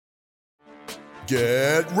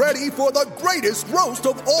Get ready for the greatest roast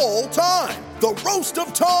of all time, the Roast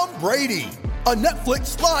of Tom Brady, a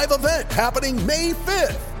Netflix live event happening May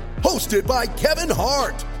 5th. Hosted by Kevin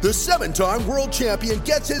Hart, the 7-time world champion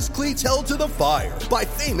gets his cleats held to the fire by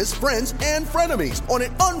famous friends and frenemies on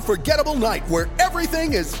an unforgettable night where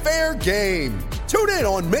everything is fair game. Tune in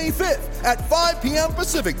on May 5th at 5 p.m.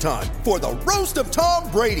 Pacific time for the Roast of Tom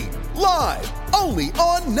Brady, live only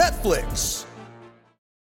on Netflix.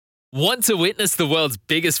 Want to witness the world's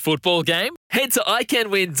biggest football game? Head to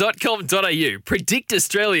iCanWin.com.au, predict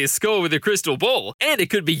Australia's score with a crystal ball, and it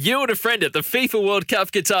could be you and a friend at the FIFA World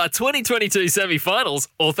Cup Qatar 2022 semi-finals,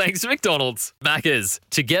 all thanks to McDonald's. Maccas,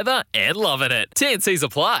 together and loving it. TNCs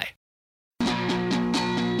apply.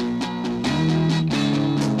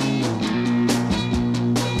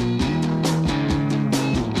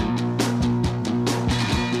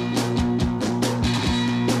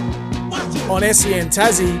 On SEN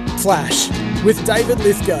Tassie, Flash, with David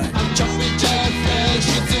Lithgow.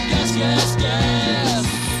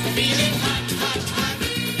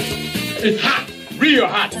 It's hot, real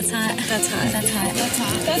hot. That's hot, that's hot, that's hot, that's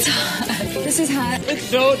hot, that's hot. This is hot. It's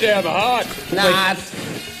so damn hot. Not.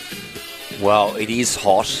 Well, it is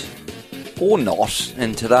hot, or not,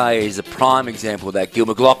 and today is a prime example of that. Gil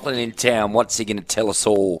McLaughlin in town. What's he going to tell us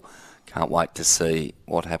all? Can't wait to see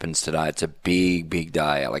what happens today. It's a big, big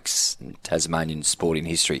day, Alex, in Tasmanian sporting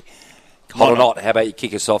history. Hot or not, how about you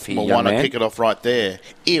kick us off here, young man? Well, why not kick it off right there?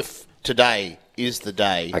 If today is the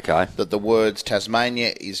day that the words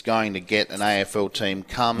Tasmania is going to get an AFL team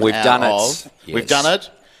We've done it. We've done it.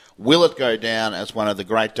 Will it go down as one of the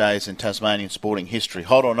great days in Tasmanian sporting history?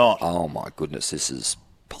 Hot or not? Oh, my goodness, this is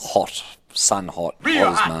hot, sun hot, Real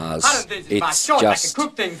hot as hot. Mars. Hot as this is It's my just... I can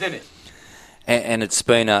cook things in it. And it's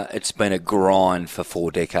been a grind for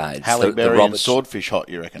 4 decades. Halle Berry and Swordfish hot,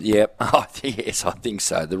 you reckon? Yep. Oh, yes, I think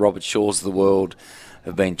so. The Robert Shaws of the world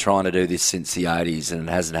have been trying to do this since the 80s, and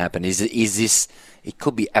it hasn't happened. Is this? It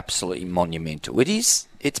could be absolutely monumental. It is.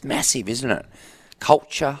 It's massive, isn't it?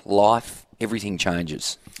 Culture, life, everything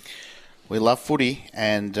changes. We love footy,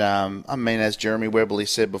 and as Jeremy Webley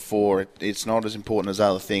said before, it's not as important as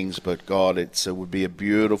other things, but God, it would be a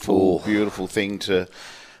beautiful, beautiful thing to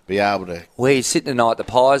be able to... Where you sitting tonight? The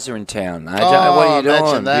Pies are in town. AJ, what are you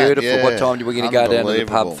doing? That. Beautiful. Yeah. What time are we going to go down to the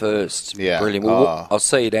pub first? Yeah. Brilliant. Well, I'll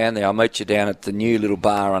see you down there. I'll meet you down at the new little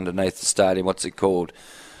bar underneath the stadium. What's it called?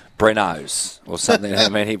 Breno's or something. I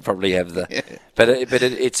mean, he'd probably have the... Yeah. But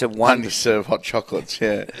it's a wonderful... Underserved hot chocolates,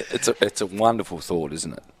 yeah. It's a wonderful thought,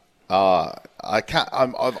 isn't it? I can't...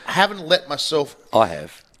 I haven't let myself... I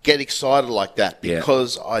have. Get excited like that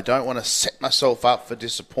because I don't want to set myself up for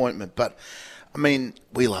disappointment, but... I mean,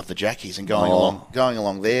 we love the Jackies, and going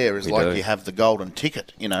along there is like you have the golden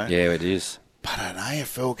ticket, you know. Yeah, it is. But an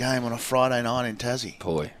AFL game on a Friday night in Tassie.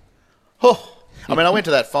 Boy. Oh, I mean, I went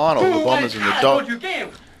to that final, the Bombers and the Dogs.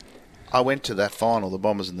 I went to that final, the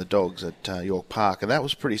Bombers and the Dogs at York Park, and that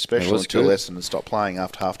was pretty special until Essendon stopped playing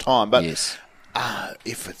after half time. But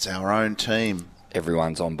if it's our own team...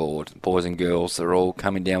 Everyone's on board. Boys and girls, they're all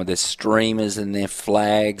coming down with their streamers and their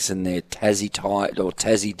flags and their Tassie Tide or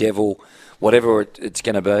Tassie Devil, whatever it's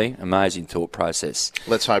going to be. Amazing thought process.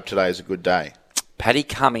 Let's hope today is a good day. Paddy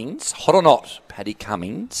Cummins, hot or not, Paddy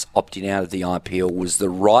Cummins opting out of the IPL was the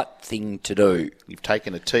right thing to do. You've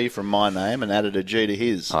taken a T from my name and added a G to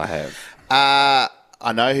his. I have.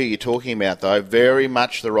 I know who you're talking about, though. Very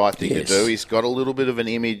much the right thing to do. He's got a little bit of an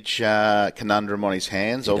image conundrum on his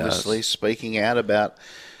hands, obviously, speaking out about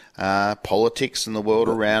politics and the world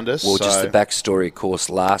around us. Well, just the backstory, of course,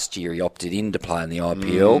 last year he opted in to play in the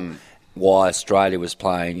IPL while Australia was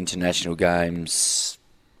playing international games,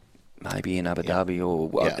 maybe in Abu Dhabi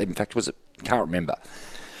or, in fact, was it? Can't remember.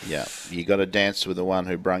 Yeah, you got to dance with the one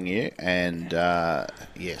who brung you, and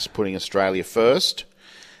yes, putting Australia first.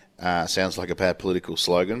 Sounds like a bad political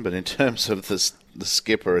slogan, but in terms of the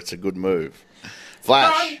skipper, it's a good move.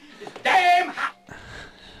 Flash.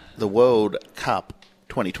 The World Cup,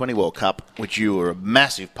 2020 World Cup, which you were a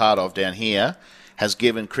massive part of down here, has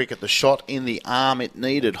given cricket the shot in the arm it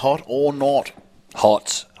needed. Hot or not?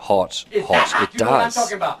 Hot. It does. You know what I'm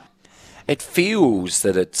talking about. It feels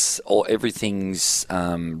that everything's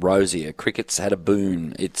rosier. Cricket's had a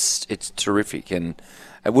boom. It's terrific, and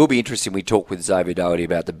it will be interesting. We talk with Xavier Doherty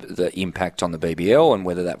about the impact on the BBL and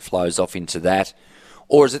whether that flows off into that,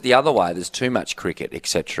 or is it the other way? There's too much cricket,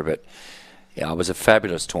 etc. But yeah, it was a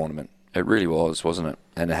fabulous tournament. It really was, wasn't it?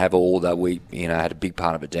 And to have all that, we had a big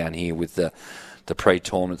part of it down here with the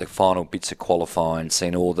pre-tournament, the final bits of qualifying,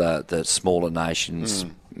 seeing all the smaller nations.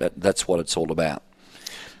 That's what it's all about.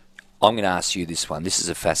 I'm going to ask you this one. This is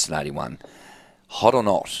a fascinating one. Hot or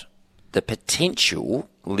not, the potential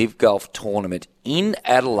Live Golf tournament in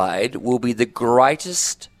Adelaide will be the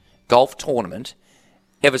greatest golf tournament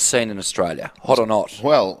ever seen in Australia. Hot or not?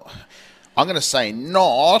 Well, I'm going to say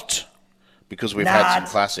not, because we've had some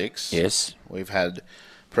classics. Yes. We've had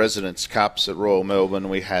President's Cups at Royal Melbourne.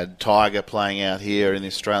 We had Tiger playing out here in the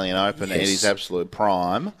Australian Open at his absolute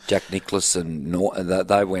prime. Jack Nicklaus and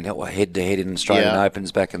they went head-to-head in Australian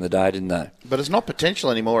Opens back in the day, didn't they? But it's not potential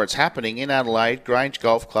anymore. It's happening in Adelaide, Grange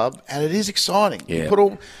Golf Club, and it is exciting. Yeah.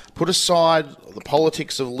 Put aside the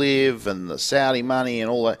politics of LIV and the Saudi money and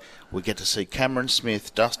all that. We get to see Cameron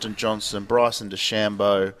Smith, Dustin Johnson, Bryson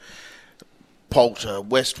DeChambeau, Poulter,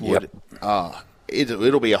 Westwood. Yep.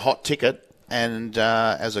 It'll be a hot ticket. And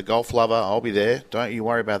as a golf lover, I'll be there. Don't you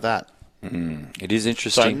worry about that. It is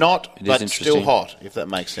interesting. So but still hot, if that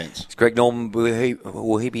makes sense. Greg Norman,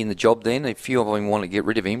 will he be in the job then? A few of them want to get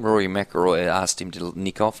rid of him. Rory McIlroy asked him to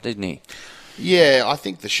nick off, didn't he? Yeah, I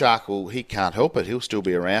think the Shark he can't help it. He'll still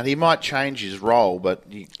be around. He might change his role, but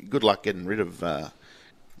good luck getting rid of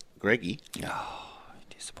Greggy. Oh, he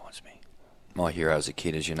disappoints me. My hero as a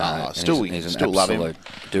kid, as you know. Still love him.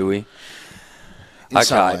 Do we?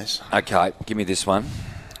 Okay, give me this one.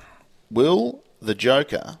 Will the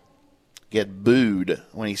Joker get booed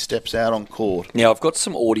when he steps out on court? Now, I've got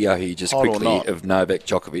some audio here just quickly of Novak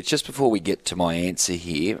Djokovic. Just before we get to my answer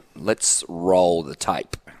here, let's roll the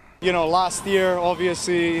tape. Last year,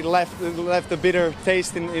 obviously, left a bitter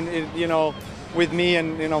taste in with me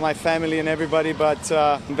and, my family and everybody, but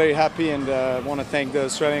I'm very happy and want to thank the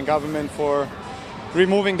Australian government for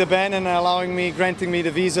removing the ban and granting me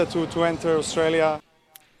the visa to enter Australia.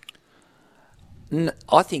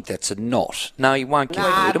 I think that's a not. No, he won't get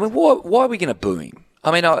booed. I mean, why are we going to boo him?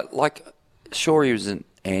 I mean, sure, he was an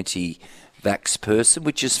anti-vax person,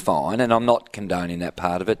 which is fine, and I'm not condoning that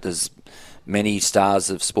part of it. There's many stars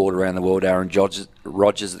of sport around the world, Aaron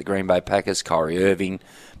Rodgers at the Green Bay Packers, Kyrie Irving,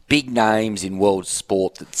 big names in world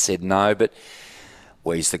sport that said no, but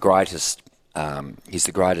he's the greatest. He's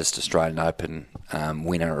the greatest Australian Open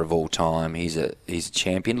winner of all time. He's a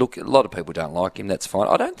champion. Look, a lot of people don't like him. That's fine.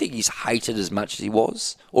 I don't think he's hated as much as he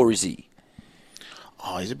was, or is he?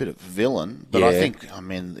 Oh, he's a bit of a villain. But I think,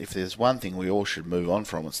 if there's one thing we all should move on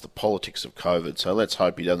from, it's the politics of COVID. So let's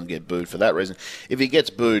hope he doesn't get booed for that reason. If he gets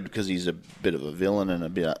booed because he's a bit of a villain and a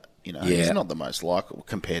bit, he's not the most likable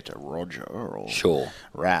compared to Roger or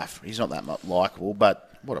Raf. He's not that much likable, but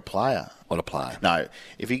what a player. What a player. No,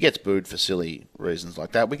 if he gets booed for silly reasons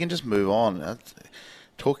like that, we can just move on.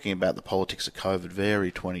 Talking about the politics of COVID,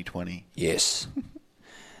 very 2020. Yes.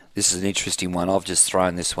 This is an interesting one. I've just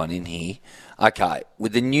thrown this one in here. Okay,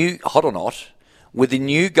 with the new, hot or not, with the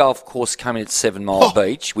new golf course coming at 7 Mile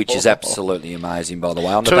Beach, which is absolutely amazing, by the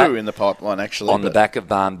way. On the Two in the pipeline, actually. On the back of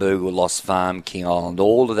Barnbougle, Lost Farm, King Island,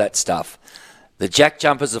 all of that stuff. The jack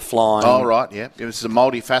jumpers are flying. Oh, right, yeah. It was a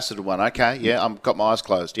multifaceted one. Okay, yeah, I've got my eyes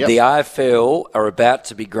closed. Yep. The AFL are about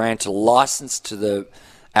to be granted a licence to the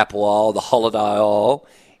Apple Isle, the Holiday Isle.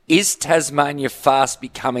 Is Tasmania fast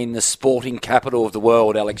becoming the sporting capital of the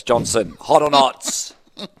world, Alex Johnson? Hot or not?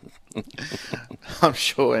 I'm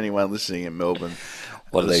sure anyone listening in Melbourne,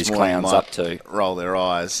 what are these clowns up to? Roll their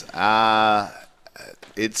eyes.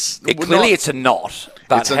 It's a not.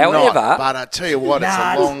 But however, but I tell you what,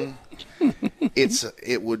 it's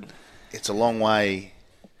a long way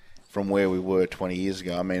from where we were 20 years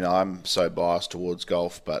ago. I mean, I'm so biased towards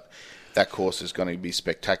golf, but that course is going to be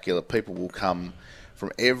spectacular. People will come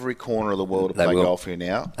from every corner of the world to play golf here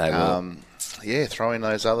now. They will. Throw in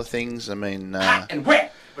those other things. I mean, hot and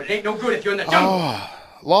wet, but it ain't no good if you're in the jungle.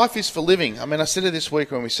 Life is for living. I mean, I said it this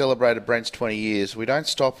week when we celebrated Brent's 20 years. We don't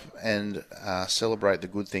stop and celebrate the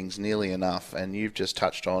good things nearly enough. And you've just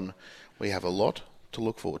touched on we have a lot to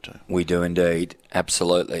look forward to. We do indeed.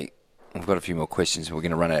 Absolutely. We've got a few more questions, but we're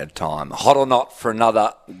going to run out of time. Hot or not for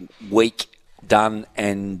another week, done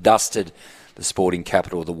and dusted. The sporting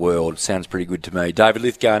capital of the world. Sounds pretty good to me. David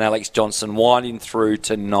Lithgow and Alex Johnson winding through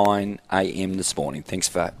to 9 a.m. this morning. Thanks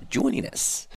for joining us.